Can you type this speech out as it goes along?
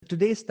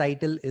today's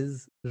title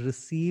is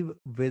Receive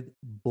with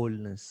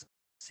Boldness.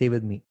 Say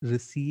with me,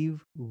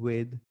 receive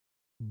with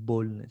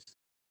boldness.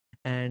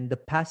 And the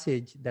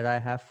passage that I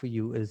have for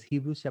you is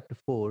Hebrews chapter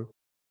 4,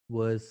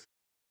 verse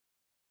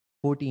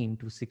 14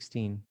 to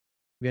 16.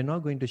 We are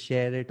not going to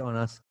share it on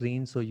our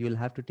screen, so you'll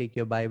have to take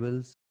your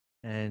Bibles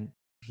and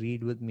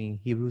read with me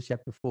Hebrews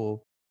chapter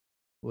 4,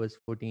 verse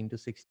 14 to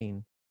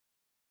 16.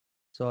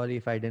 Sorry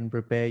if I didn't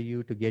prepare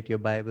you to get your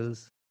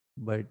Bibles,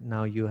 but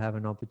now you have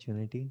an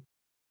opportunity.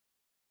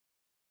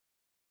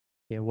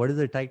 Okay, what is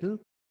the title?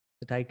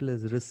 The title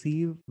is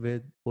Receive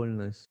with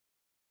Boldness.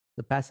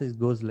 The passage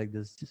goes like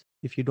this.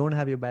 If you don't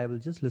have your Bible,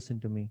 just listen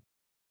to me.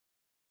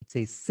 It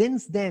says,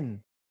 since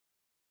then,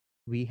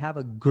 we have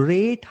a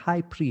great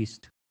high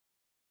priest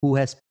who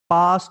has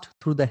passed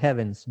through the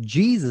heavens,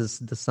 Jesus,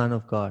 the Son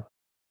of God.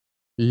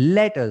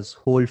 Let us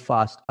hold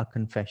fast our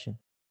confession.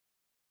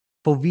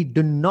 For we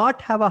do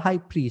not have a high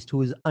priest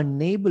who is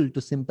unable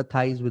to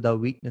sympathize with our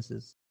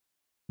weaknesses,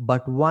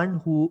 but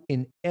one who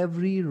in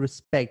every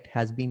respect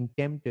has been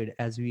tempted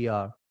as we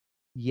are,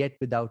 yet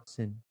without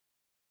sin.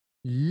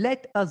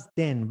 Let us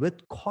then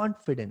with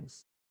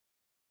confidence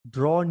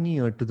draw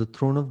near to the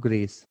throne of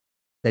grace,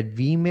 that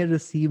we may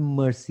receive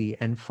mercy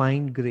and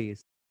find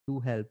grace to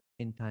help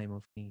in time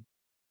of need.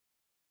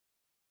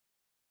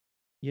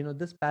 You know,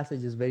 this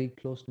passage is very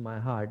close to my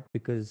heart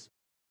because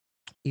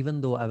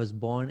even though I was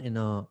born in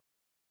a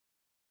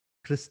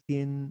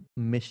Christian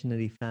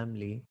missionary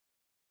family,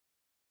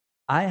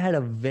 I had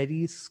a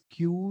very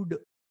skewed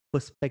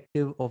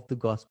perspective of the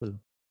gospel,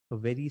 a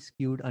very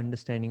skewed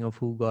understanding of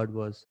who God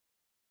was.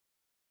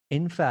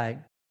 In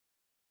fact,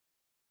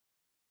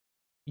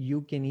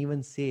 you can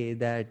even say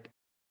that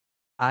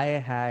I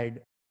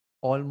had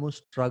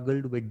almost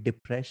struggled with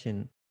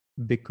depression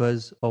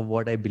because of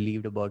what I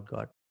believed about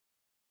God.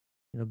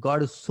 You know,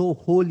 God is so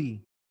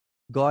holy.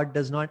 God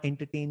does not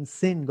entertain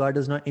sin. God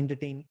does not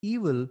entertain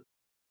evil,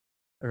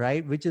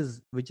 right? Which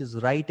is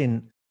right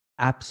in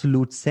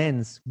absolute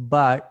sense.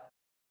 But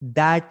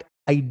that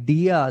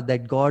idea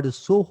that God is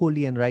so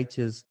holy and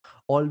righteous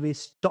always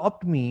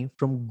stopped me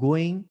from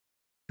going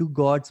to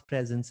God's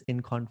presence in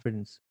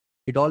confidence.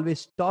 It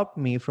always stopped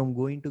me from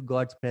going to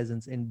God's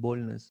presence in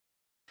boldness.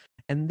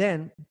 And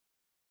then,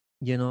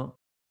 you know,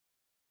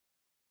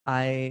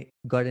 I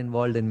got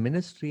involved in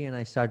ministry and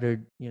I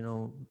started,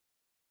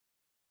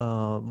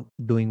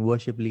 doing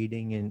worship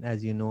leading. And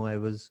as you know, I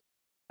was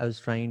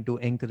trying to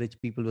encourage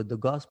people with the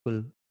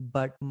gospel.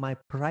 But my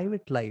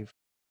private life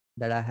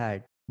that I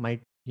had, my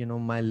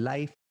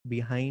life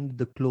behind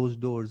the closed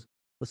doors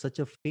was such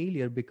a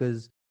failure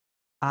because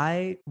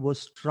I was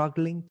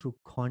struggling through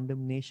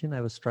condemnation.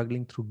 I was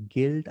struggling through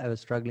guilt. I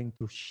was struggling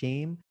through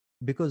shame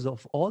because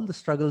of all the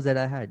struggles that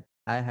I had.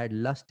 I had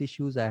lust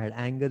issues. I had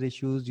anger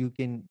issues. You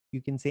can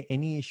say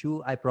any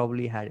issue. I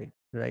probably had it,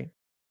 right?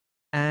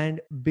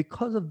 And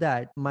because of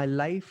that, my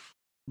life,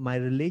 my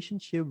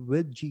relationship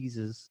with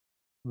Jesus,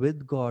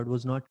 with God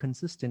was not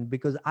consistent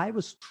because I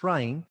was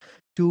trying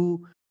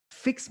to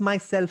fix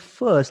myself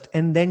first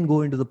and then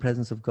go into the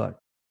presence of God.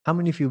 How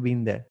many of you have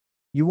been there?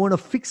 You want to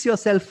fix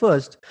yourself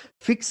first,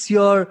 fix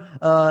your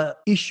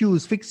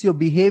issues, fix your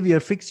behavior,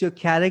 fix your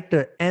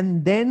character,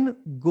 and then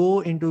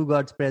go into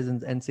God's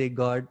presence and say,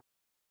 God,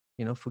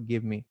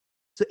 forgive me.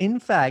 So in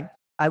fact,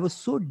 I was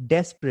so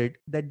desperate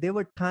that there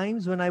were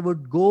times when I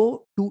would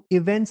go to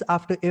events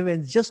after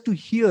events just to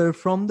hear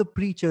from the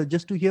preacher,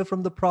 just to hear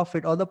from the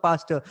prophet or the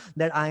pastor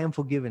that I am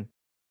forgiven,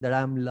 that I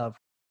am loved,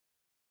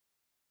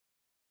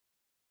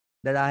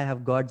 that I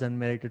have God's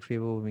unmerited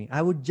favor over me.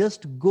 I would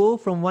just go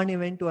from one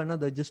event to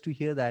another just to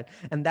hear that.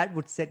 And that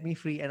would set me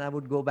free. And I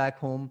would go back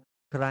home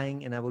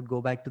crying and I would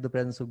go back to the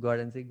presence of God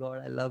and say,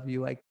 God, I love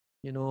you. I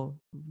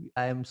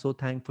am so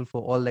thankful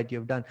for all that you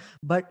have done.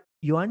 But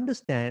you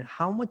understand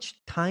how much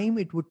time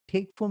it would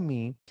take for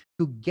me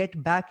to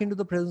get back into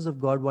the presence of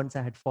God once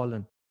I had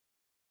fallen.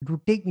 It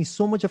would take me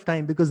so much of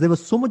time because there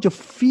was so much of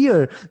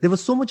fear. There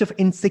was so much of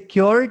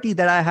insecurity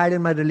that I had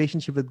in my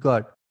relationship with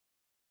God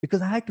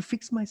because I had to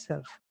fix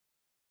myself.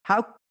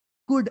 How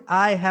could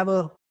I have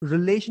a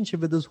relationship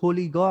with this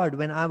holy God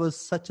when I was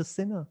such a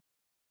sinner?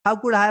 How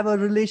could I have a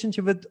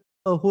relationship with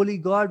a holy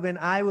God when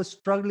I was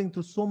struggling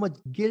through so much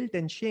guilt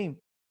and shame?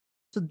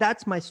 So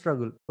that's my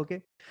struggle,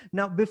 okay?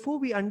 Now, before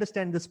we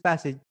understand this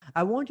passage,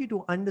 I want you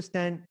to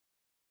understand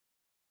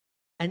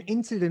an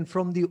incident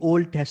from the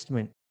Old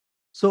Testament.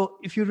 So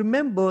if you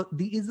remember,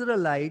 the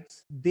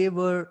Israelites, they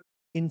were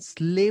in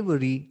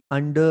slavery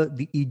under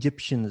the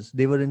Egyptians.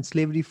 They were in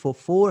slavery for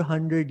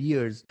 400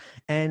 years.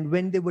 And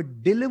when they were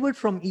delivered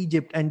from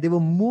Egypt and they were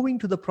moving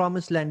to the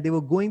promised land, they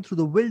were going through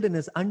the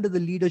wilderness under the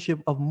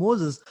leadership of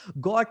Moses.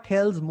 God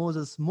tells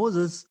Moses,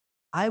 Moses,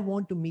 I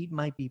want to meet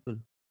my people.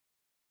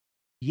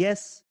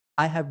 Yes,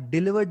 I have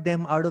delivered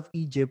them out of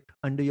Egypt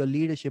under your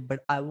leadership,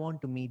 but I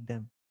want to meet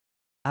them.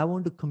 I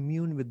want to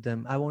commune with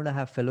them. I want to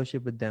have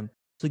fellowship with them.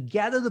 So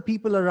gather the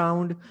people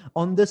around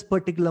on this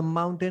particular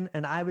mountain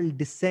and I will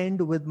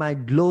descend with my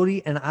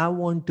glory and I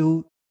want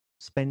to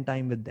spend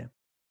time with them.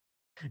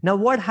 Now,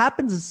 what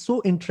happens is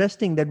so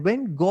interesting that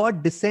when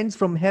God descends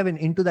from heaven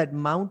into that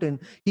mountain,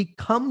 he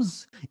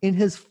comes in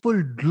his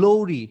full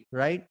glory,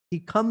 right? He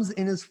comes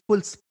in his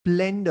full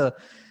splendor.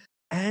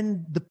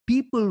 And the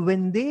people,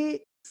 when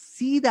they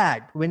see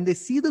that, when they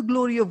see the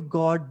glory of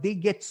God, they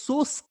get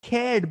so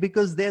scared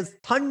because there's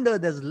thunder,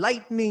 there's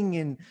lightning,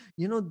 and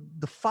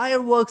the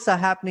fireworks are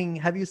happening.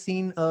 Have you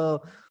seen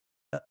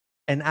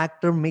an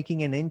actor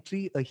making an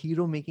entry, a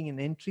hero making an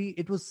entry?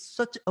 It was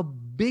such a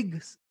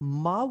big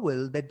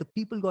marvel that the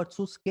people got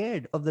so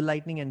scared of the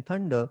lightning and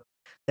thunder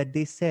that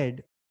they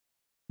said,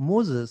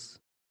 Moses,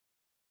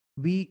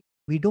 we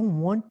don't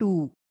want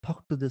to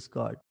talk to this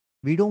God.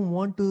 We don't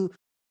want to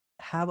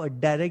have a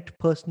direct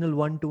personal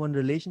one-to-one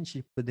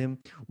relationship with him.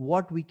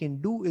 What we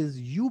can do is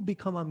you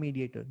become a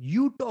mediator.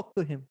 You talk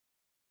to him,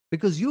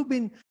 because you've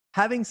been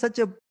having such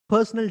a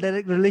personal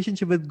direct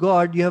relationship with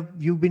God.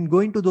 You've been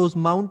going to those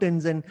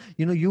mountains, and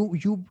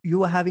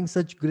you are having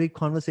such great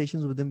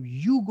conversations with him.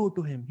 You go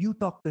to him, you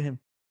talk to him.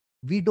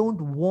 We don't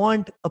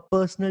want a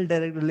personal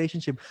direct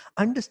relationship.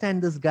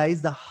 Understand this,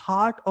 guys. The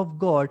heart of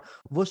God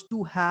was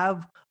to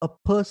have a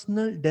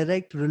personal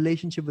direct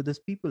relationship with his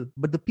people,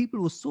 but the people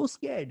were so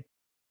scared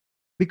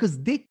because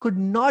they could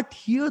not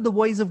hear the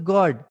voice of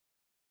God.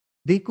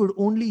 They could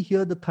only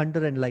hear the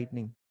thunder and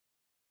lightning.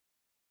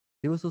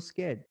 They were so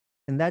scared.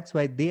 And that's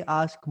why they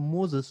asked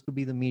Moses to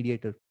be the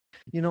mediator.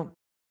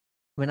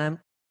 When I'm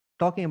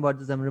talking about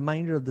this, I'm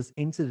reminded of this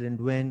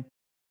incident when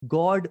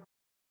God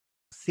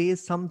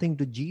says something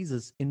to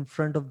Jesus in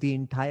front of the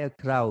entire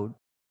crowd,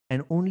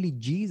 and only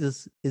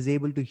Jesus is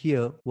able to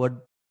hear what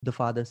the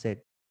Father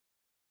said.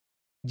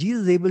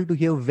 Jesus is able to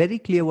hear very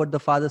clear what the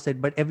Father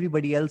said, but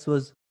everybody else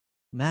was,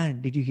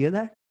 man, did you hear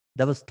that?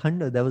 That was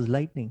thunder, that was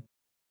lightning.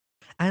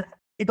 And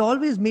it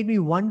always made me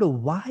wonder,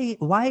 why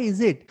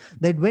is it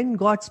that when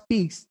God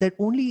speaks, that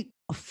only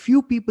a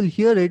few people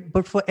hear it,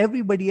 but for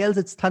everybody else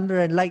it's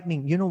thunder and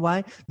lightning? You know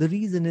why? The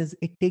reason is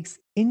it takes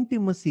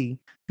intimacy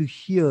to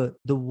hear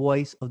the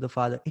voice of the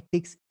Father. It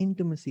takes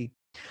intimacy.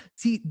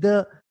 See,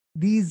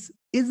 these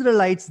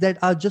Israelites that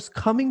are just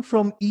coming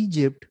from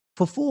Egypt,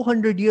 for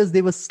 400 years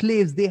they were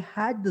slaves. They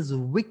had this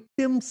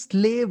victim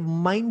slave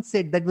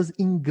mindset that was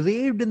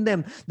engraved in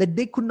them, that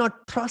they could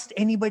not trust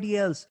anybody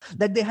else,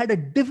 that they had a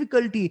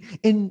difficulty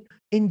in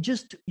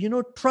just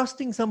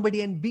trusting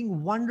somebody and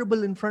being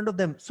vulnerable in front of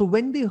them. So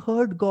when they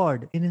heard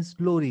God in his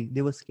glory,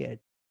 they were scared,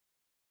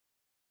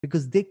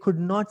 because they could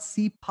not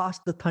see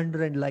past the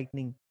thunder and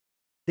lightning.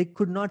 They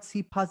could not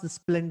see past the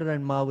splendor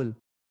and marvel.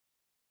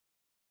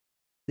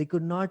 They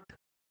could not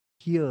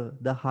hear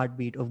the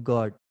heartbeat of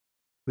God,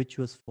 which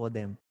was for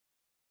them.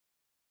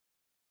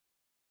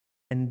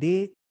 And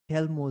they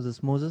tell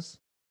Moses,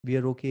 we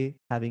are okay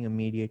having a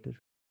mediator.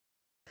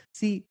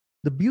 See,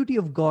 the beauty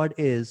of God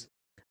is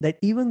that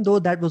even though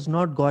that was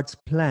not God's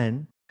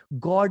plan,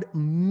 God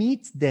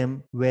meets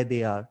them where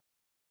they are.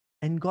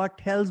 And God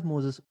tells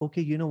Moses,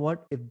 okay, you know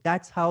what? If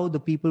that's how the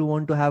people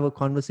want to have a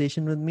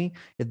conversation with me,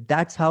 if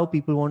that's how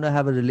people want to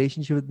have a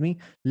relationship with me,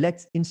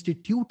 let's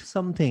institute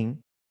something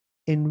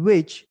in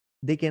which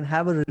they can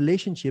have a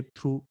relationship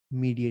through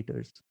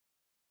mediators.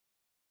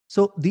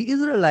 So the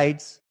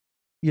Israelites,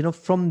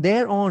 from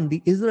there on,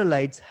 the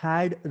Israelites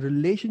had a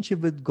relationship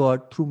with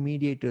God through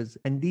mediators.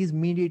 And these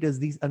mediators,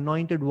 these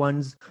anointed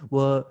ones,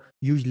 were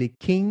usually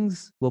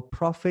kings, were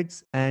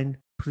prophets, and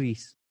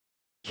priests.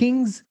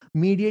 Kings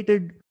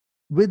mediated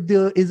with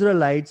the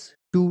Israelites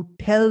to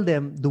tell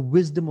them the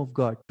wisdom of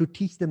God, to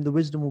teach them the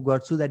wisdom of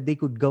God so that they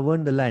could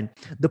govern the land.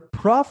 The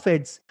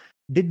prophets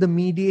did the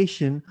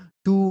mediation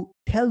to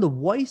tell the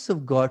voice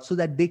of God so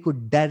that they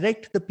could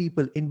direct the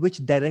people in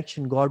which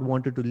direction God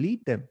wanted to lead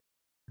them.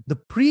 The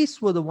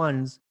priests were the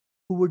ones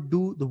who would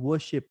do the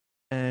worship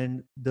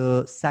and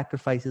the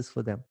sacrifices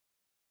for them.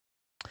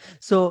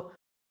 So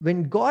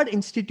when God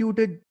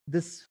instituted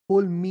this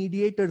whole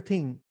mediator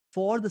thing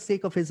for the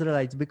sake of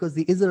Israelites, because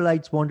the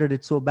Israelites wanted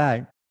it so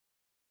bad,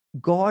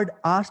 God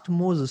asked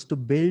Moses to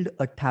build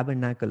a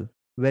tabernacle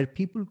where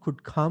people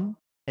could come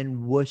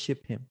and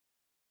worship him.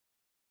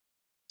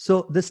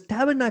 So this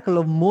tabernacle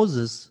of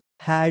Moses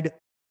had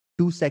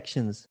 2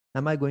 sections.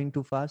 Am I going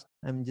too fast?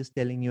 I'm just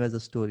telling you as a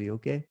story,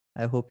 okay?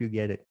 I hope you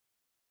get it.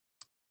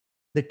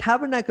 The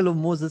tabernacle of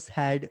Moses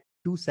had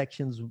 2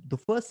 sections. The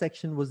first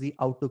section was the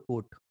outer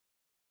court,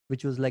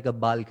 which was like a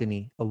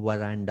balcony, a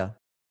veranda,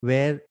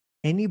 where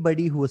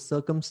anybody who was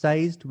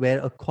circumcised, where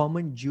a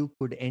common Jew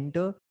could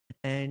enter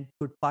and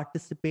could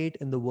participate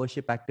in the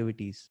worship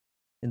activities,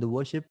 in the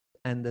worship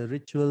and the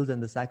rituals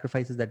and the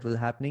sacrifices that were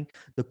happening.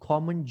 The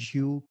common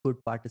Jew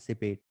could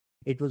participate.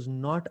 It was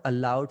not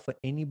allowed for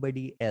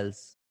anybody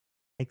else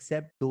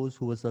except those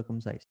who were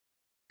circumcised.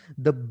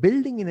 The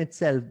building in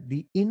itself,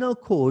 the inner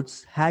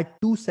courts, had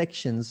 2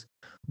 sections.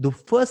 The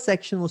first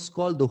section was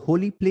called the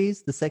holy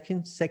place. The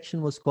second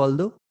section was called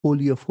the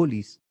Holy of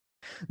Holies.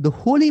 The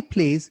holy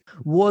place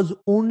was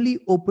only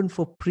open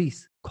for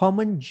priests.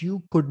 Common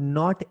Jew could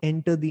not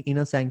enter the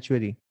inner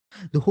sanctuary.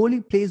 The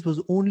holy place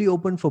was only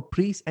open for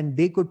priests, and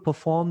they could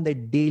perform their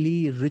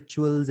daily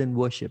rituals and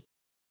worship.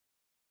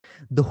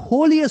 The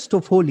holiest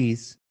of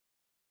holies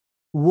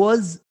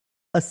was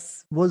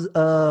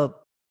a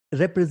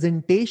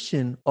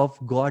representation of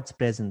God's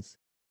presence,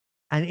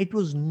 and it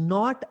was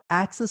not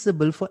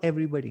accessible for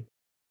everybody.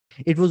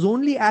 It was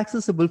only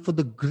accessible for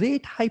the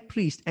great high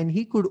priest, and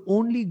he could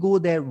only go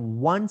there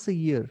once a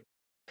year.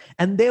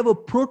 And there were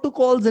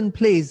protocols in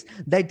place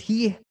that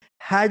he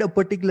had a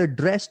particular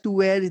dress to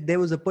wear. There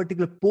was a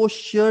particular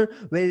posture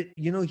where,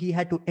 he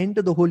had to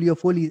enter the Holy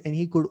of Holies, and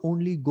he could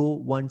only go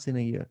once in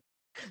a year.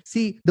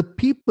 See, the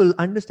people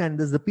understand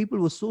this. The people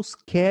were so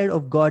scared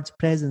of God's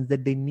presence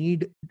that they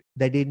needed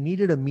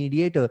a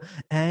mediator.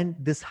 And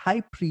this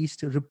high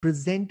priest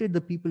represented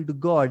the people to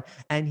God,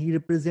 and he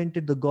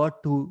represented the God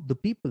to the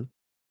people.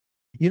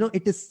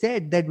 It is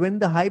said that when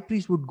the high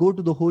priest would go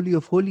to the Holy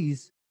of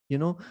Holies,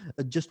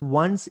 just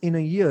once in a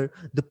year,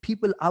 the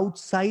people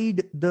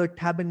outside the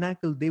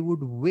tabernacle, they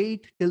would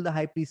wait till the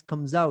high priest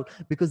comes out,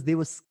 because they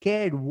were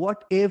scared.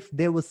 What if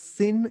there was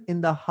sin in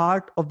the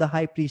heart of the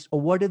high priest,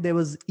 or what if there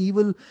was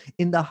evil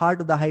in the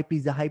heart of the high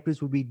priest? The high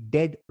priest would be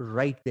dead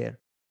right there.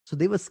 So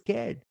they were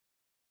scared.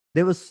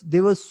 There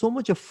was so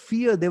much of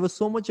fear. There was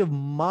so much of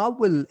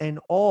marvel and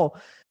awe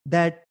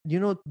that,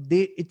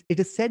 it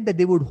is said that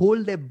they would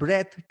hold their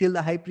breath till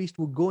the high priest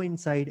would go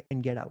inside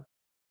and get out.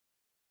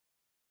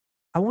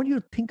 I want you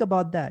to think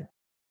about that.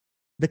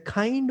 The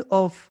kind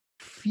of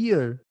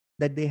fear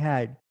that they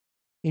had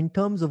in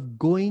terms of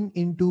going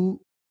into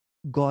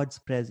God's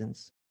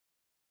presence.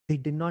 They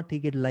did not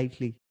take it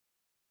lightly.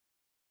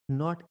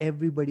 Not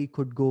everybody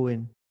could go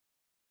in.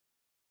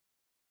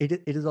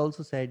 It is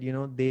also said,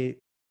 the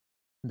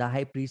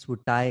high priest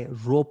would tie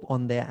rope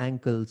on their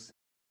ankles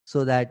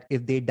so that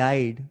if they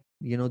died,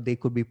 they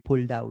could be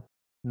pulled out.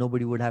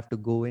 Nobody would have to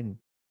go in.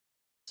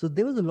 So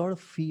there was a lot of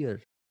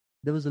fear.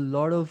 There was a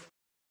lot of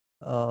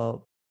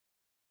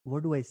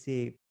what do I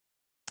say?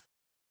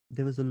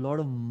 There was a lot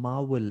of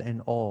marvel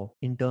and awe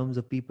in terms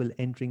of people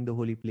entering the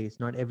holy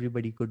place. Not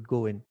everybody could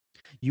go in.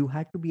 You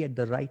had to be at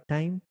the right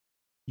time.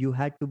 You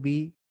had to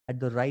be at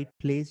the right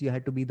place. You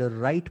had to be the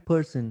right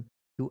person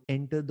to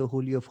enter the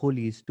Holy of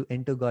Holies, to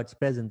enter God's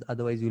presence.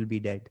 Otherwise, you'll be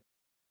dead.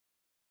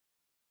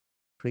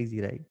 Crazy,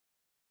 right?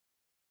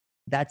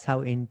 That's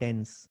how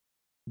intense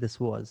this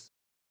was.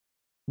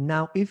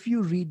 Now, if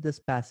you read this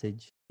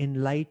passage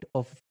in light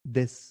of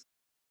this,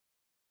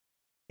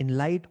 in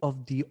light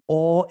of the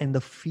awe and the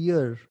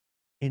fear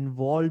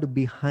involved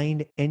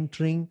behind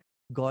entering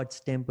God's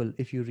temple,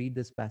 if you read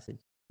this passage,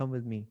 come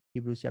with me,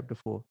 Hebrews chapter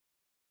 4.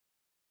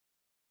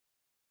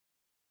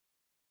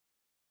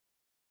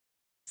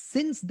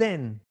 Since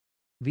then,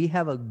 we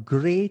have a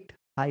great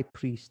high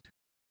priest.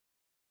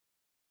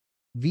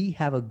 We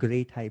have a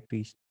great high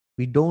priest.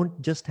 We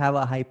don't just have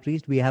a high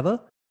priest, we have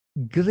a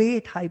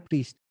great high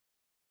priest.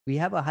 We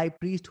have a high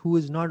priest who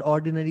is not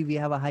ordinary. We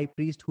have a high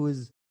priest who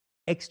is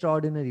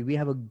extraordinary. We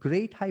have a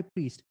great high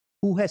priest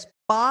who has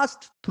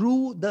passed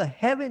through the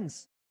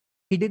heavens.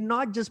 He did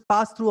not just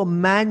pass through a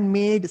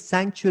man-made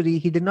sanctuary.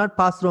 He did not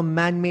pass through a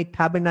man-made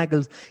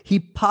tabernacles. He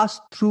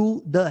passed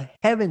through the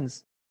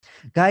heavens.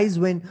 Guys,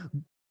 when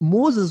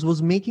Moses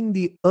was making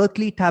the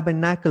earthly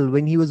tabernacle,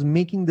 when he was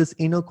making this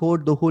inner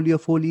court, the Holy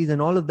of Holies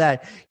and all of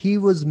that, he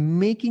was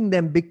making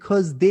them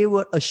because they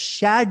were a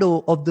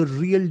shadow of the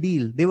real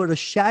deal. They were a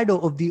shadow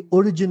of the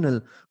original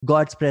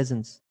God's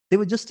presence. They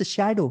were just a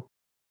shadow.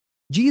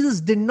 Jesus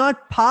did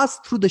not pass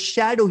through the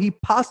shadow. He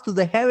passed through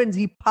the heavens.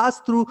 He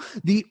passed through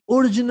the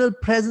original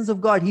presence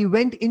of God. He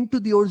went into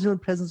the original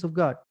presence of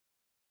God.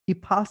 He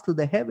passed through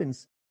the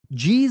heavens.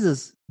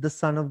 Jesus, the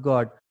Son of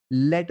God,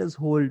 let us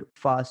hold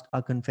fast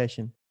our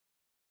confession.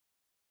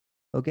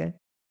 Okay?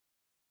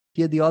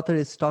 Here the author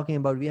is talking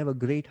about we have a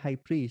great high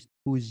priest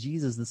who is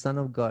Jesus, the Son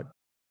of God.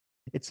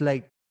 It's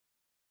like,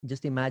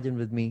 just imagine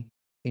with me,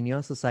 in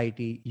your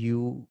society,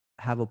 you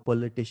have a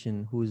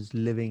politician who's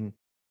living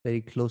very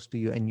close to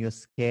you and you're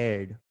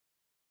scared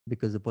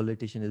because the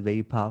politician is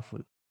very powerful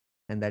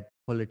and that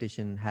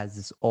politician has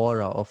this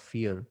aura of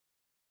fear,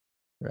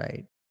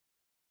 right?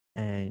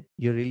 And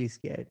you're really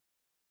scared.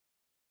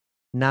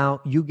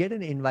 Now, you get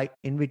an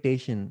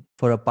invitation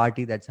for a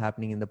party that's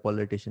happening in the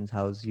politician's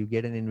house. You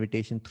get an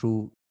invitation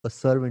through a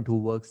servant who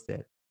works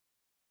there.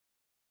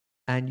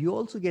 And you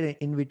also get an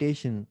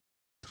invitation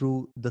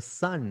through the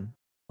son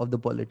of the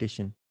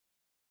politician.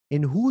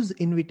 In whose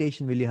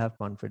invitation will you have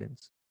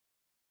confidence?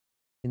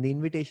 In the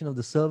invitation of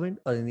the servant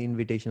or in the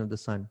invitation of the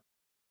son?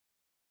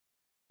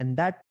 And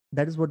that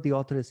is what the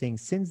author is saying.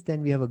 Since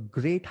then, we have a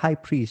great high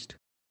priest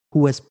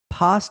who has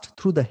passed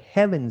through the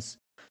heavens,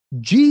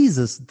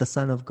 Jesus, the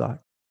Son of God.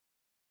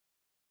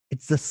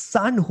 It's the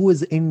Son who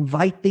is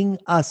inviting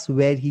us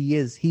where he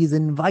is. He is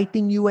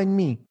inviting you and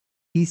me.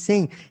 He's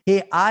saying,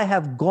 hey, I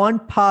have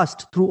gone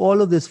past through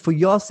all of this for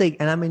your sake,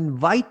 and I'm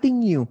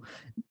inviting you.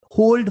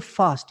 Hold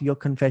fast your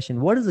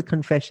confession. What is the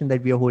confession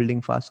that we are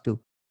holding fast to?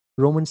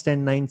 Romans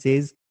 10:9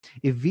 says,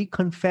 if we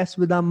confess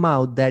with our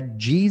mouth that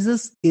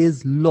Jesus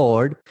is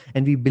Lord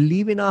and we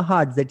believe in our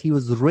hearts that he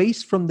was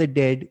raised from the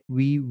dead,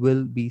 we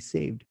will be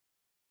saved.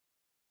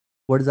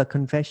 What is our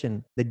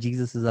confession? That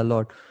Jesus is our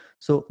Lord.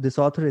 So this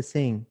author is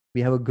saying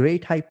We have a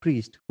great high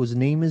priest whose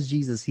name is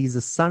Jesus. He's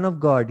the Son of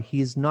God.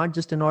 He is not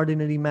just an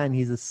ordinary man.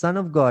 He's the Son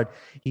of God.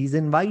 He's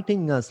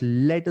inviting us.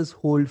 Let us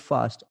hold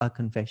fast our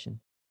confession.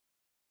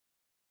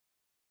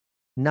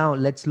 Now,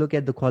 let's look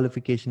at the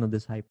qualification of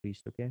this high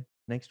priest, okay?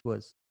 Next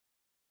verse.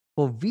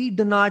 For we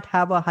do not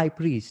have a high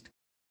priest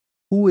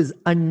who is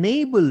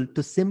unable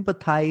to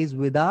sympathize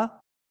with our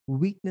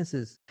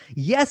weaknesses.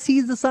 Yes, he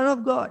is the Son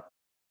of God.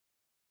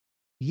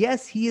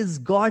 Yes, he is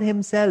God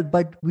himself,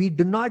 but we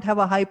do not have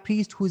a high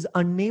priest who is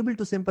unable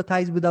to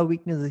sympathize with our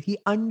weaknesses. He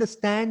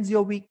understands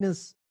your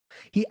weakness.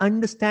 He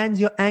understands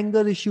your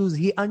anger issues.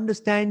 He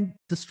understands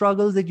the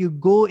struggles that you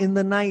go in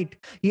the night.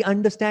 He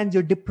understands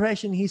your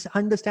depression. He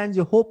understands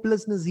your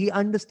hopelessness. He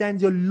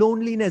understands your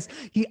loneliness.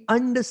 He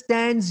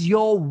understands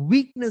your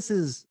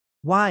weaknesses.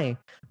 Why?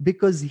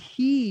 Because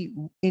he,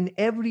 in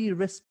every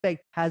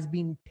respect, has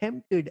been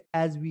tempted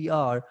as we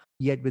are,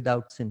 yet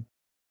without sin.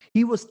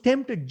 He was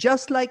tempted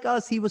just like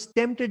us. He was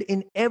tempted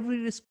in every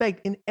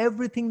respect, in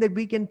everything that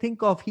we can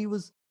think of. He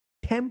was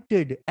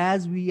tempted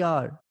as we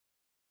are,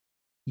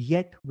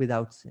 yet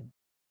without sin.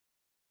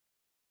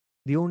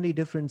 The only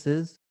difference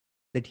is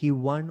that he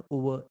won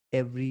over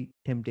every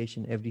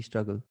temptation, every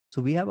struggle.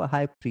 So we have a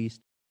high priest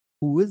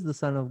who is the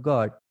Son of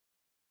God,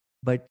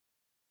 but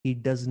he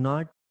does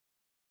not,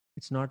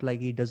 it's not like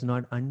he does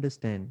not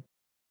understand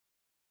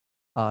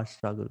our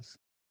struggles.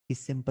 He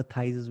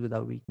sympathizes with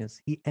our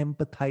weakness. He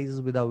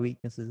empathizes with our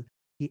weaknesses.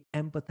 He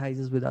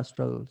empathizes with our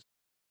struggles.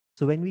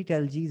 So when we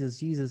tell Jesus,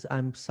 Jesus,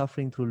 I'm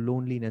suffering through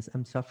loneliness,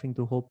 I'm suffering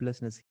through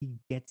hopelessness, he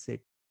gets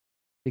it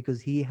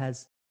because he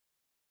has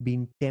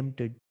been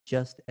tempted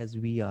just as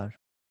we are,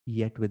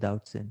 yet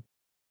without sin.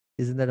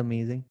 Isn't that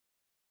amazing?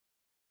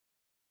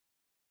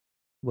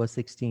 Verse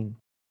 16.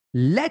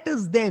 Let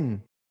us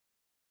then,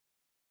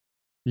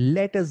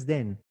 let us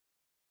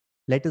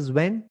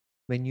when?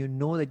 When you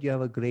know that you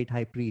have a great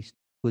high priest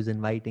who is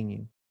inviting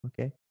you.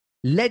 Okay.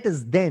 Let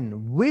us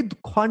then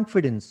with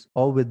confidence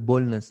or with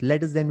boldness,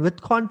 let us then with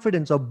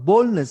confidence or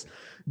boldness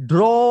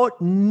draw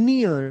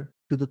near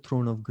to the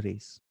throne of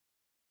grace,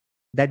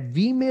 that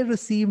we may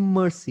receive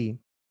mercy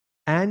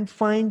and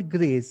find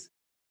grace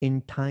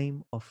in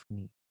time of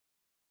need.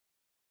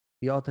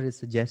 The author is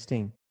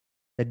suggesting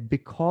that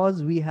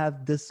because we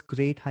have this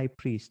great high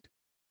priest,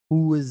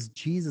 who is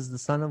Jesus, the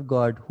Son of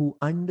God, who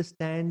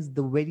understands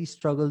the very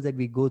struggles that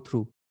we go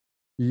through,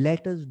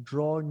 let us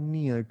draw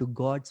near to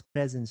God's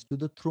presence, to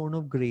the throne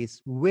of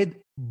grace with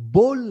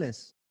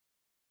boldness,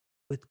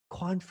 with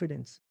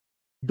confidence.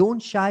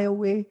 Don't shy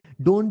away.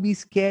 Don't be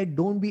scared.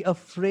 Don't be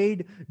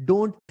afraid.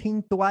 Don't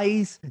think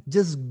twice.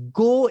 Just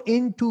go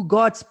into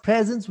God's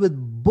presence with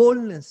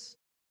boldness,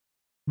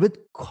 with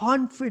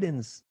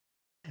confidence.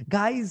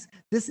 Guys,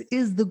 this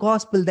is the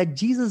gospel that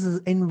Jesus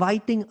is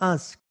inviting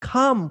us.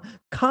 Come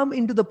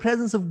into the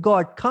presence of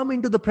God. Come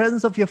into the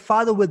presence of your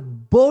Father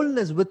with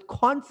boldness, with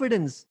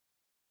confidence,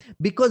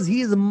 because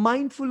he is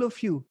mindful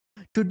of you.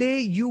 Today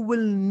you will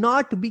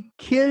not be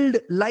killed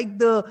like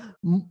the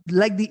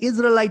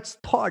Israelites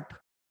thought.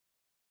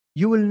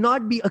 You will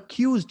not be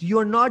accused. You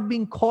are not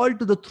being called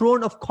to the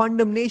throne of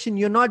condemnation.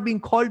 You're not being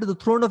called to the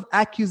throne of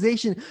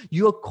accusation.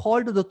 You are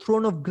called to the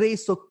throne of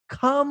grace. So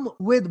come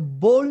with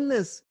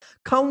boldness.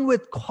 Come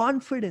with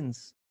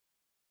confidence.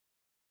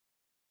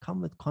 Come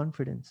with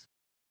confidence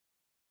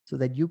so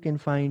that you can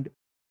find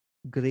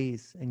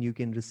grace and you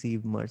can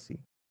receive mercy.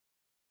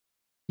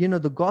 You know,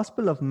 the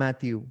Gospel of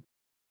Matthew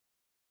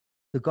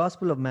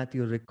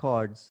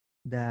records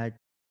that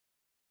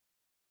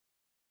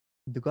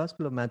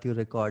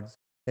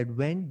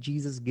when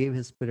Jesus gave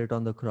his spirit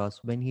on the cross,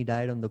 when he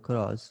died on the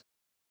cross,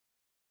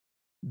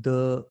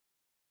 the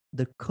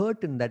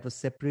curtain that was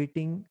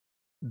separating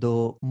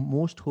the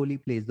most holy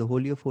place, the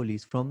Holy of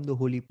Holies, from the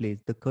holy place,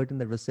 the curtain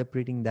that was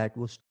separating that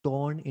was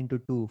torn into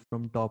two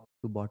from top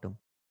to bottom.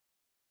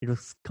 It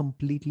was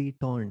completely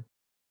torn.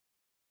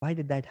 Why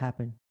did that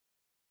happen?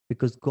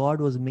 Because God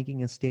was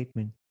making a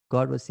statement.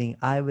 God was saying,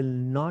 I will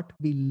not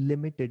be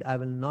limited. I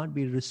will not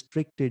be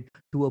restricted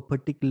to a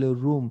particular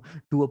room,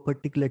 to a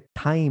particular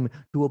time,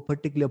 to a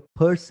particular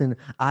person.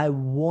 I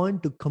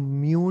want to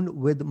commune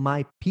with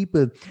my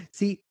people.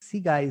 See,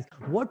 guys,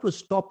 what was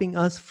stopping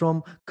us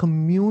from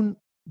commune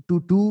to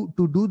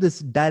do this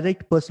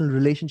direct personal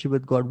relationship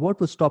with God?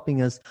 What was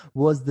stopping us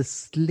was the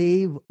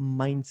slave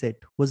mindset,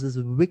 was this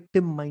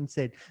victim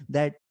mindset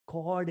that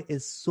God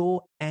is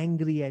so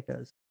angry at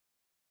us,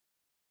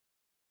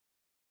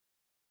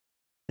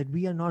 that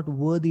we are not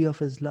worthy of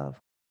his love,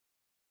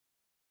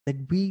 that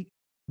we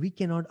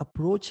cannot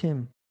approach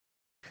him.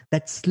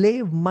 That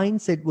slave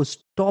mindset was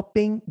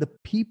stopping the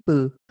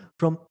people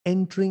from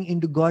entering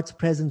into God's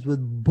presence with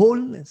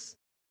boldness.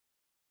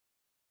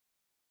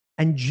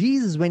 And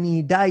Jesus, when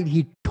he died,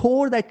 he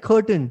tore that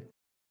curtain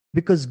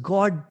because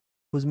God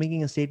was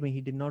making a statement.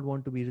 He did not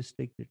want to be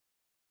restricted.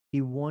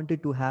 He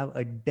wanted to have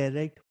a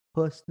direct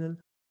personal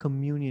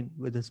communion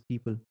with his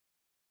people.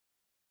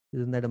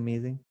 Isn't that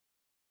amazing?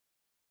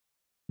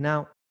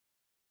 Now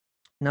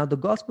the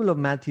Gospel of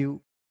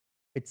Matthew,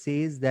 it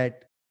says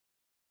that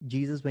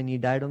Jesus, when he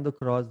died on the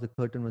cross, the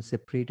curtain was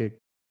separated.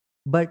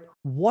 But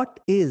what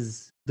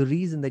is the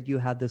reason that you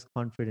have this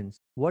confidence?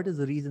 What is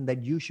the reason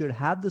that you should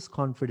have this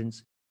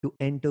confidence to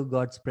enter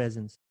God's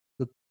presence?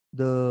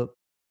 The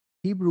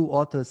Hebrew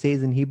author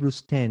says in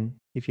Hebrews 10,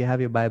 if you have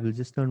your Bible,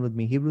 just turn with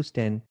me. Hebrews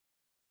 10,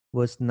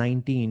 verse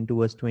 19 to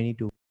verse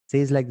 22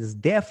 says like this: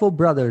 Therefore,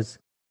 brothers,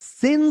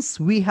 since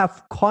we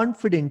have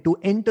confidence to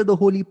enter the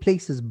holy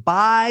places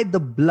by the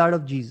blood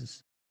of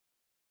Jesus.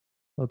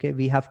 Okay,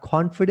 we have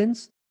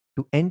confidence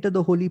to enter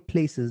the holy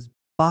places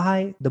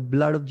by the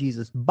blood of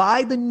Jesus,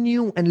 by the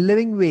new and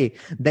living way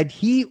that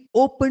he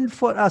opened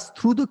for us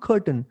through the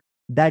curtain,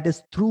 that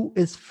is through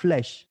his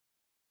flesh.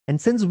 And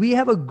since we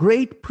have a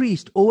great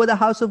priest over the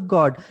house of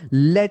God,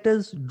 let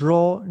us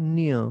draw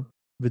near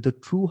with a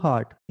true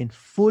heart in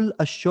full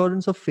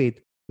assurance of faith,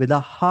 with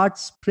our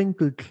hearts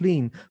sprinkled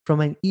clean from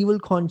an evil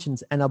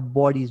conscience and our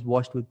bodies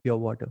washed with pure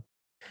water.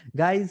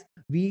 Guys,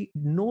 we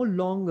no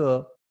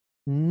longer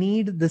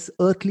need this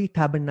earthly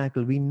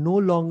tabernacle. We no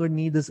longer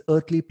need this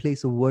earthly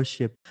place of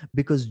worship,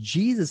 because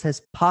Jesus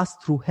has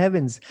passed through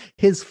heavens.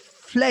 His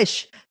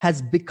flesh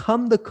has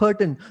become the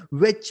curtain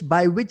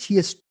by which he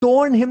has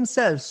torn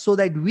himself, so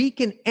that we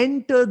can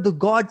enter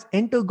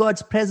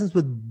God's presence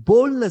with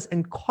boldness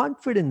and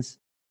confidence.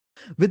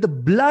 With the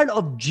blood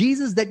of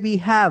Jesus that we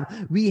have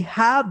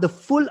the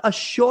full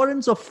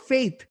assurance of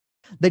faith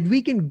that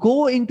we can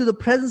go into the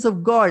presence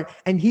of God,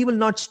 and he will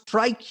not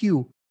strike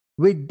you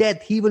with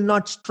death. He will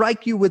not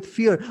strike you with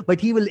fear, but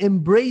he will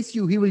embrace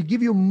you. He will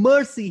give you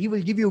mercy. He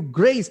will give you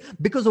grace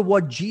because of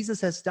what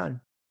Jesus has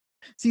done.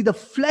 See, the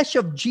flesh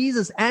of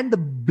Jesus and the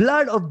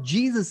blood of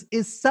Jesus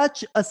is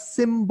such a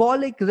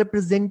symbolic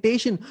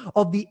representation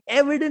of the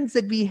evidence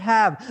that we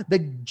have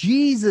that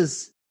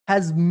Jesus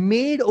has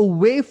made a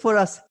way for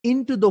us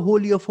into the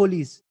Holy of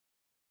Holies,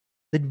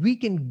 that we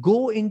can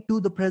go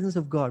into the presence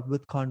of God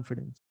with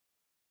confidence,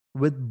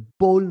 with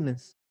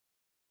boldness.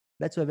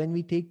 That's why when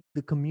we take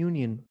the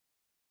communion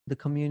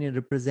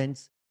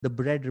represents, the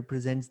bread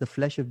represents the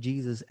flesh of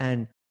Jesus,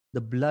 and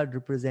the blood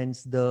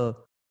represents the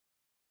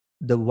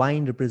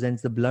wine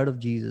represents the blood of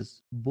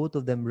Jesus. Both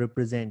of them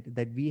represent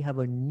that we have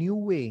a new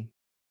way.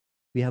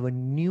 We have a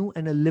new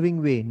and a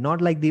living way,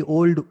 not like the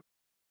old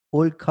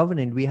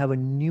covenant. We have a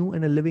new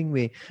and a living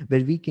way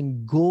where we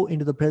can go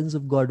into the presence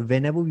of God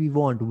whenever we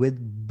want, with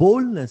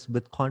boldness,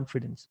 with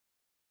confidence.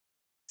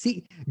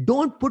 See,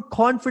 don't put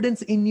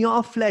confidence in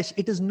your flesh.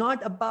 It is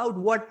not about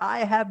what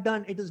I have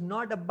done. It is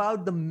not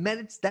about the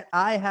merits that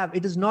I have.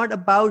 It is not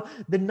about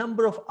the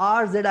number of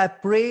hours that I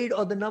prayed,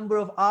 or the number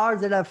of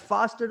hours that I've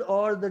fasted,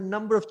 or the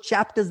number of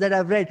chapters that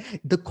I've read.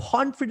 The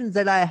confidence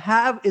that I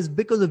have is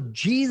because of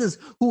Jesus,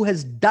 who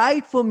has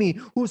died for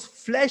me, whose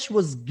flesh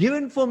was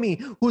given for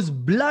me, whose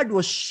blood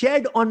was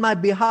shed on my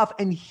behalf,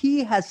 and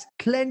he has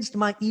cleansed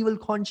my evil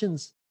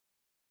conscience.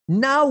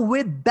 Now,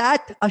 with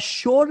that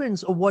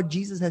assurance of what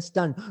Jesus has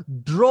done,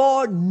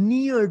 draw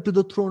near to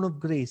the throne of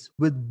grace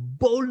with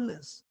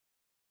boldness.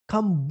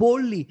 Come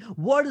boldly.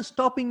 What is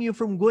stopping you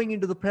from going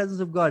into the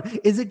presence of God?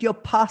 Is it your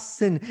past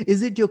sin?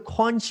 Is it your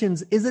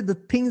conscience? Is it the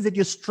things that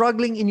you're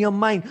struggling in your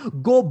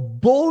mind? Go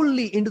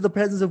boldly into the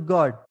presence of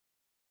God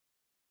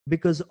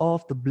because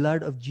of the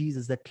blood of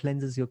Jesus that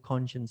cleanses your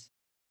conscience,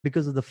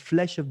 because of the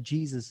flesh of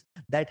Jesus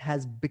that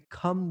has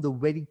become the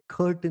very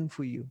curtain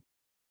for you,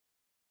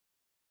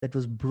 that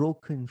was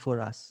broken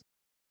for us.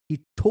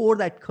 He tore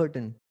that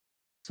curtain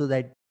so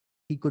that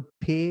he could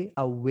pay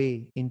our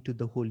way into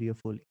the Holy of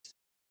Holies.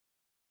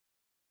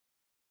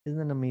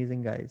 Isn't that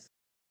amazing, guys?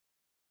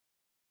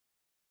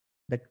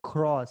 That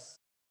cross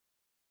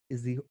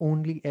is the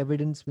only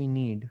evidence we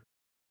need,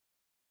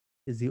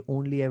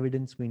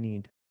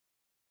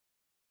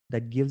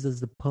 that gives us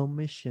the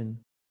permission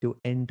to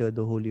enter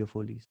the Holy of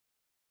Holies.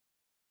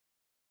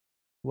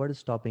 What is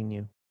stopping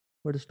you?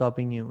 What is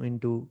stopping you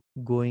into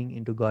going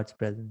into God's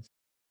presence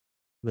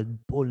with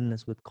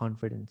boldness, with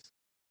confidence?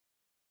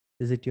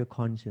 Is it your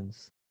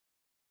conscience?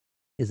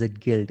 Is it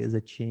guilt? Is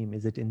it shame?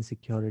 Is it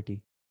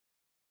insecurity?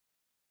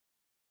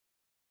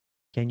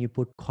 Can you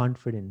put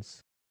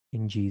confidence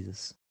in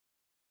Jesus?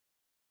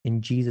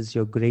 In Jesus,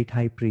 your great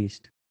high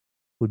priest,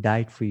 who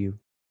died for you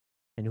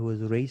and who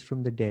was raised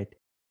from the dead,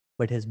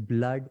 but his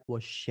blood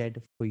was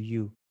shed for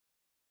you.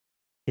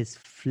 His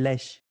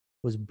flesh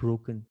was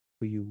broken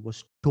for you,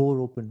 was tore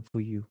open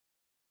for you,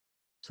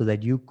 so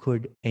that you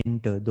could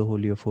enter the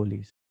Holy of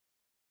Holies.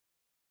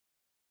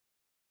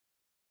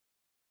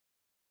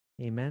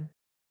 Amen.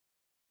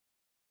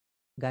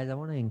 Guys, I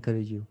want to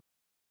encourage you.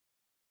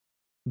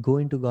 Go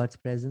into God's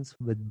presence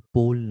with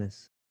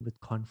boldness, with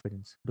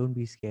confidence. Don't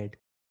be scared.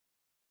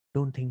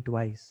 Don't think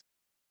twice.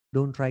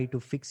 Don't try to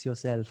fix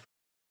yourself.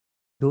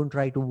 Don't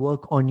try to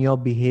work on your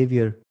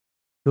behavior.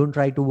 Don't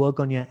try to work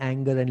on your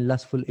anger and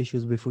lustful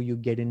issues before you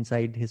get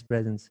inside his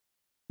presence.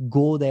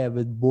 Go there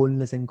with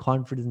boldness and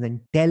confidence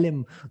and tell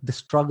him the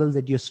struggles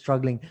that you're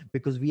struggling,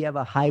 because we have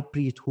a high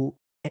priest who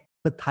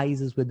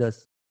empathizes with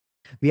us.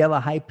 We have a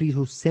high priest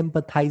who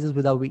sympathizes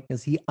with our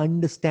weakness. He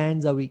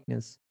understands our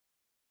weakness.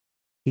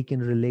 He can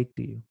relate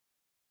to you.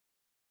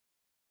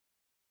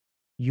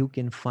 You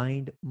can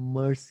find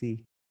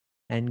mercy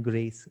and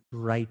grace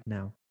right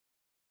now.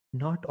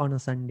 not on a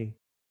Sunday,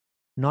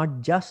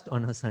 not just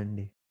on a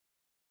Sunday,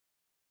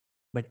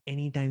 but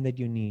anytime that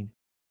you need,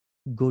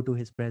 go to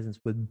his presence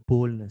with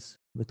boldness,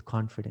 with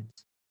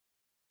confidence.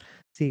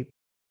 See,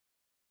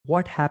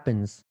 what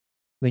happens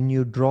when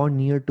you draw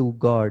near to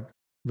God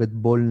with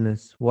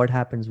boldness? What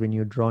happens when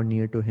you draw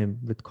near to him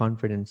with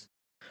confidence?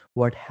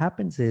 What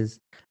happens is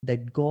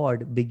that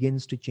God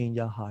begins to change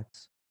our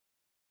hearts.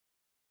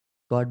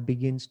 God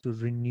begins to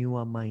renew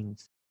our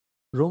minds.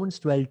 Romans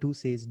 12:2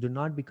 says, do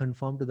not be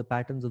conformed to the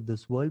patterns of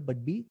this world,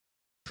 but be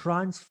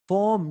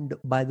transformed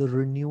by the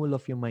renewal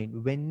of your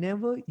mind.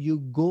 Whenever you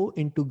go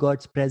into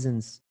God's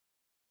presence,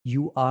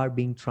 you are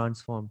being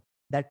transformed.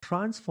 That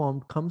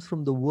transformed comes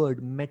from the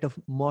word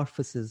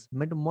metamorphosis.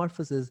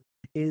 Metamorphosis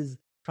is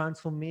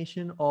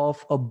transformation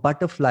of a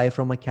butterfly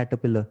from a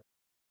caterpillar.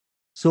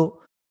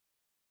 So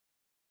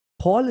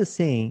Paul is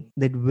saying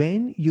that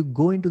when you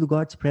go into the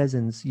God's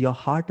presence, your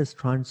heart is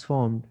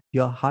transformed,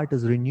 your heart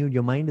is renewed,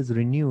 your mind is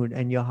renewed,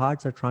 and your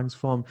hearts are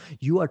transformed.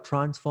 You are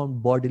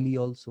transformed bodily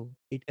also.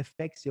 It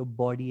affects your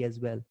body as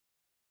well.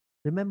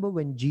 Remember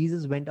when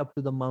Jesus went up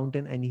to the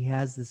mountain and he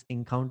has this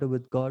encounter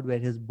with God where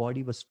his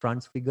body was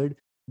transfigured?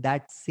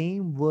 That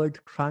same word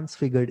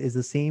transfigured is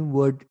the same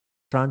word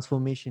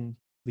transformation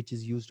which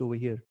is used over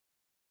here.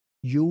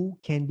 You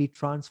can be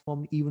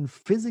transformed even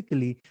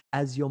physically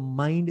as your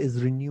mind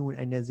is renewed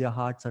and as your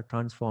hearts are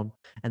transformed.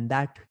 And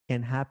that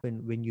can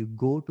happen when you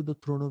go to the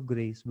throne of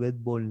grace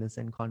with boldness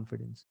and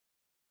confidence.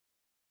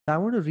 I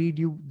want to read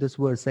you this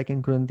verse,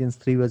 2 Corinthians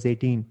 3 verse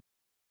 18.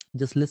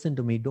 Just listen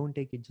to me. Don't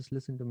take it. Just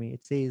listen to me.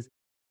 It says,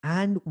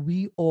 and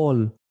we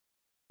all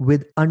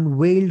with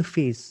unveiled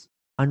face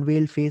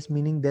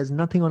meaning there's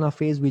nothing on our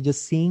face, we're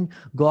just seeing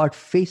God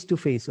face to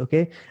face,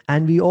 okay?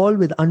 And we all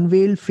with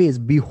unveiled face,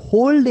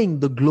 beholding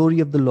the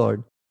glory of the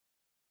Lord,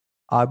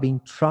 are being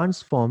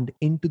transformed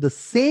into the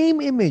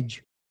same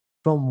image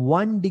from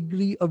one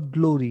degree of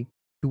glory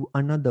to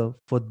another,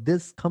 for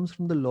this comes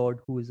from the Lord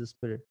who is the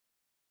Spirit.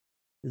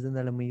 Isn't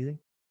that amazing?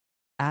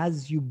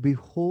 As you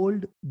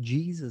behold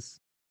Jesus,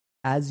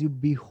 as you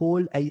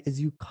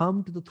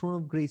come to the throne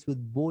of grace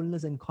with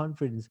boldness and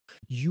confidence,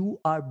 you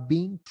are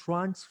being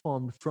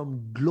transformed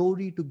from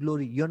glory to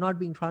glory. You're not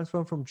being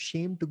transformed from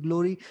shame to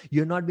glory.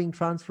 You're not being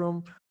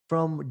transformed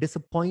from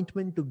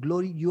disappointment to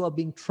glory. You are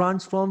being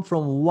transformed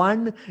from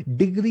one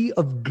degree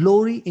of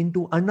glory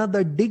into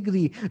another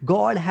degree.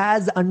 God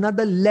has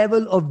another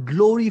level of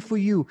glory for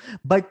you.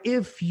 But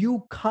if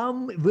you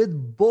come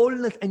with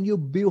boldness and you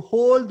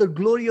behold the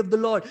glory of the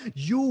Lord,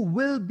 you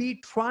will be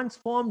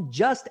transformed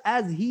just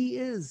as he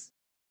is.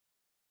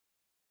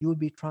 You will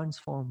be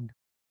transformed.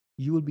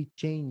 You will be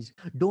changed.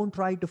 Don't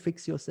try to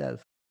fix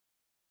yourself.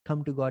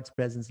 Come to God's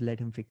presence. Let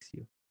him fix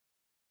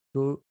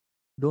you.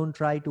 Don't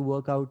try to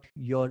work out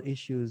your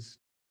issues.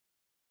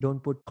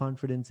 Don't put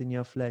confidence in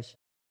your flesh.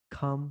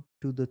 Come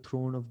to the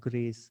throne of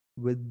grace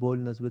with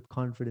boldness, with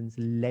confidence.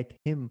 Let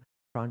him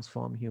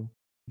transform you.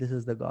 This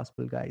is the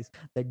gospel, guys,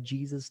 that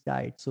Jesus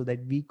died so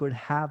that we could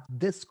have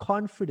this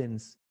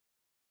confidence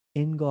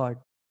in God,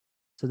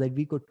 so that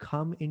we could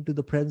come into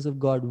the presence of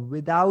God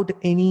without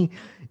any,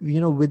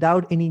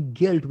 without any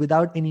guilt,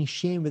 without any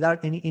shame,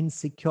 without any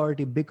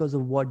insecurity because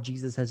of what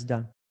Jesus has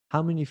done.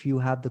 How many of you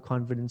have the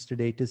confidence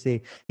today to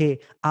say, hey,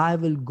 I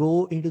will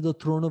go into the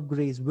throne of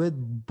grace with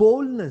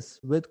boldness,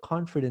 with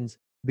confidence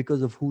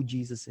because of who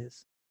Jesus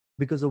is,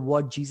 because of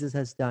what Jesus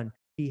has done?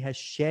 He has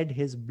shed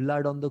his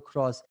blood on the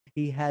cross.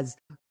 He has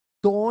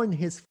torn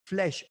his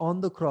flesh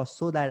on the cross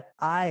so that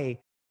I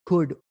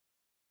could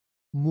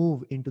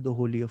move into the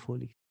Holy of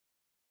Holies.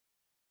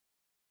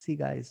 See,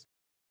 guys,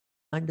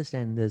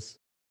 understand this.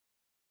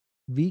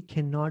 We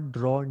cannot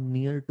draw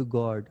near to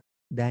God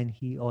than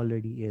he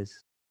already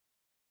is.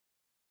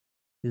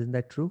 Isn't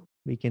that true?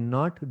 We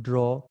cannot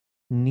draw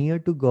near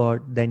to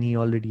God than he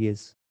already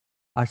is.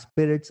 Our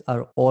spirits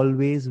are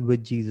always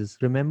with Jesus.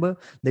 Remember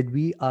that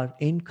we are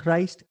in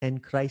Christ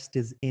and Christ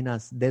is in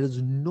us. There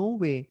is no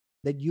way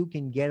that you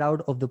can get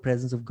out of the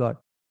presence of God.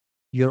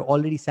 You're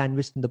already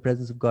sandwiched in the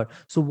presence of God.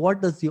 So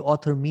what does the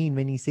author mean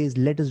when he says,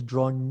 let us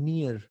draw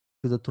near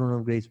to the throne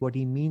of grace? What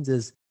he means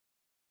is,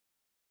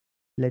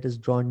 let us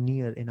draw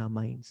near in our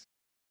minds.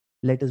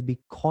 Let us be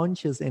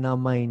conscious in our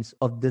minds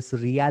of this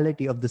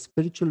reality, of the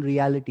spiritual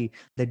reality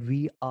that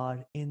we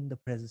are in the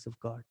presence of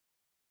God.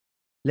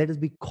 Let us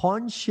be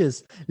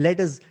conscious.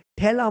 Let us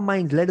tell our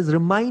minds, let us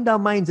remind our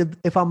minds,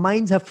 if our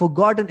minds have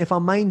forgotten, if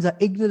our minds are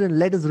ignorant,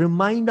 let us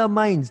remind our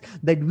minds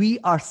that we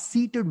are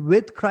seated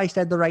with Christ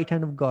at the right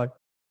hand of God.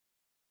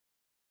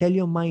 Tell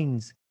your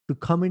minds to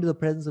come into the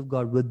presence of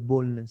God with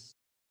boldness,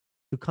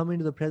 to come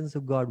into the presence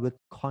of God with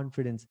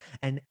confidence.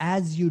 And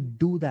as you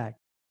do that,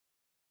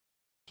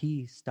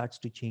 he starts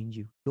to change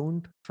you.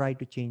 Don't try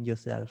to change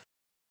yourself.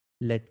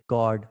 Let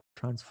God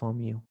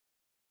transform you.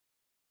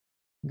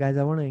 Guys,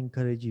 I want to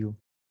encourage you.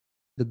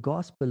 The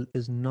gospel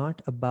is not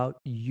about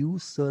you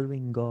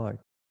serving God.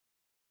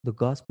 The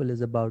gospel is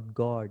about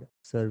God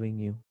serving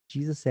you.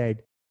 Jesus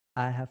said,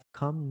 I have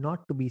come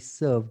not to be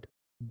served,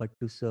 but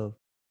to serve.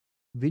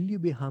 Will you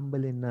be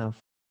humble enough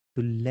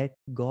to let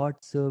God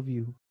serve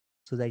you?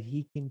 so that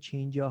He can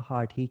change your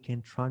heart. He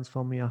can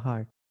transform your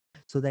heart,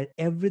 so that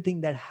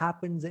everything that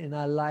happens in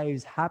our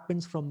lives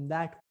happens from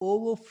that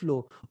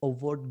overflow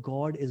of what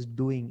God is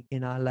doing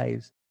in our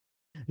lives.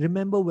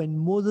 Remember when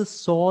Moses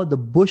saw the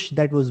bush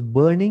that was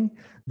burning,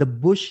 the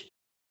bush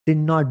did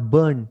not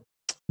burn,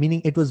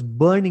 meaning it was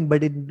burning,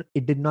 but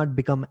it did not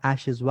become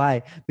ashes.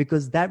 Why?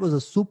 Because that was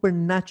a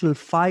supernatural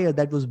fire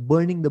that was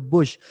burning the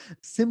bush.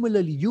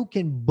 Similarly, you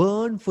can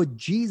burn for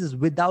Jesus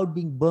without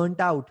being burnt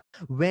out.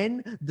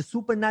 When the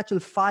supernatural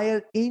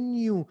fire in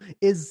you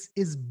is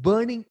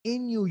burning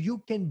in you, you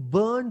can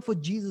burn for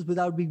Jesus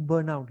without being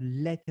burned out.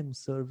 Let Him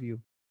serve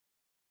you.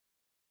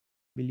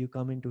 Will you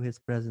come into His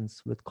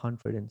presence with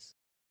confidence?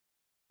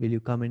 Will you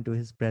come into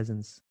His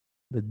presence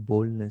with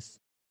boldness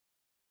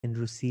and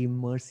receive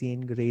mercy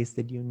and grace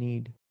that you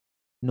need?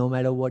 No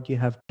matter what you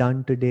have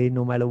done today,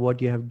 no matter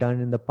what you have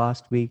done in the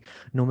past week,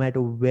 no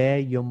matter where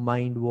your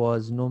mind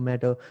was, no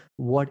matter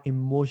what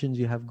emotions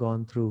you have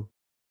gone through,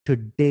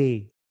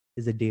 today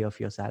is the day of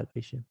your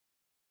salvation.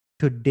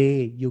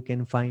 Today you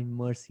can find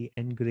mercy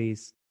and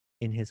grace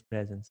in His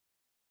presence.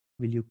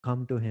 Will you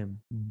come to Him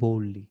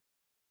boldly?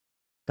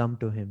 Come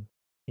to Him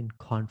in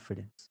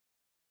confidence.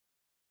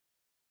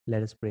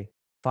 Let us pray.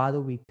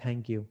 Father, we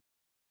thank you.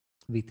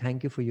 We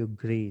thank you for your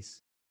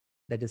grace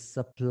that is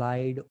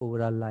supplied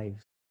over our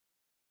lives.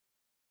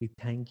 We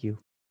thank you.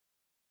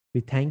 We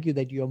thank you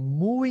that you are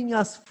moving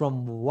us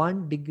from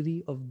one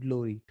degree of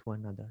glory to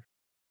another.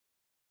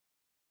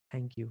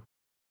 Thank you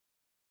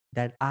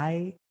that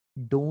I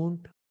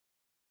don't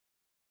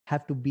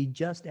have to be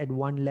just at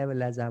one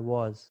level as I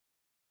was,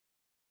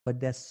 but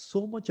there's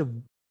so much of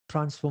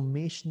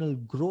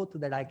transformational growth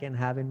that I can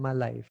have in my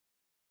life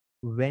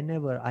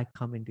whenever I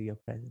come into your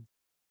presence.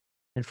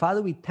 And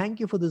Father, we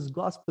thank you for this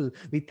gospel.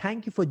 We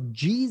thank you for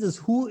Jesus,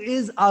 who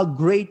is our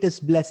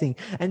greatest blessing.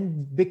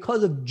 And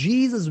because of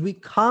Jesus, we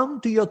come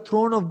to your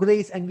throne of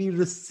grace and we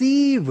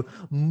receive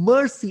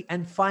mercy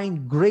and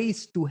find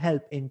grace to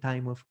help in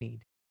time of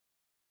need.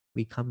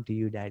 We come to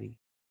you, Daddy.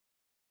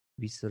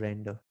 We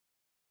surrender.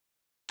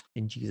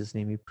 In Jesus'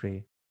 name we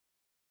pray.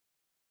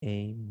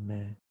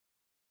 Amen.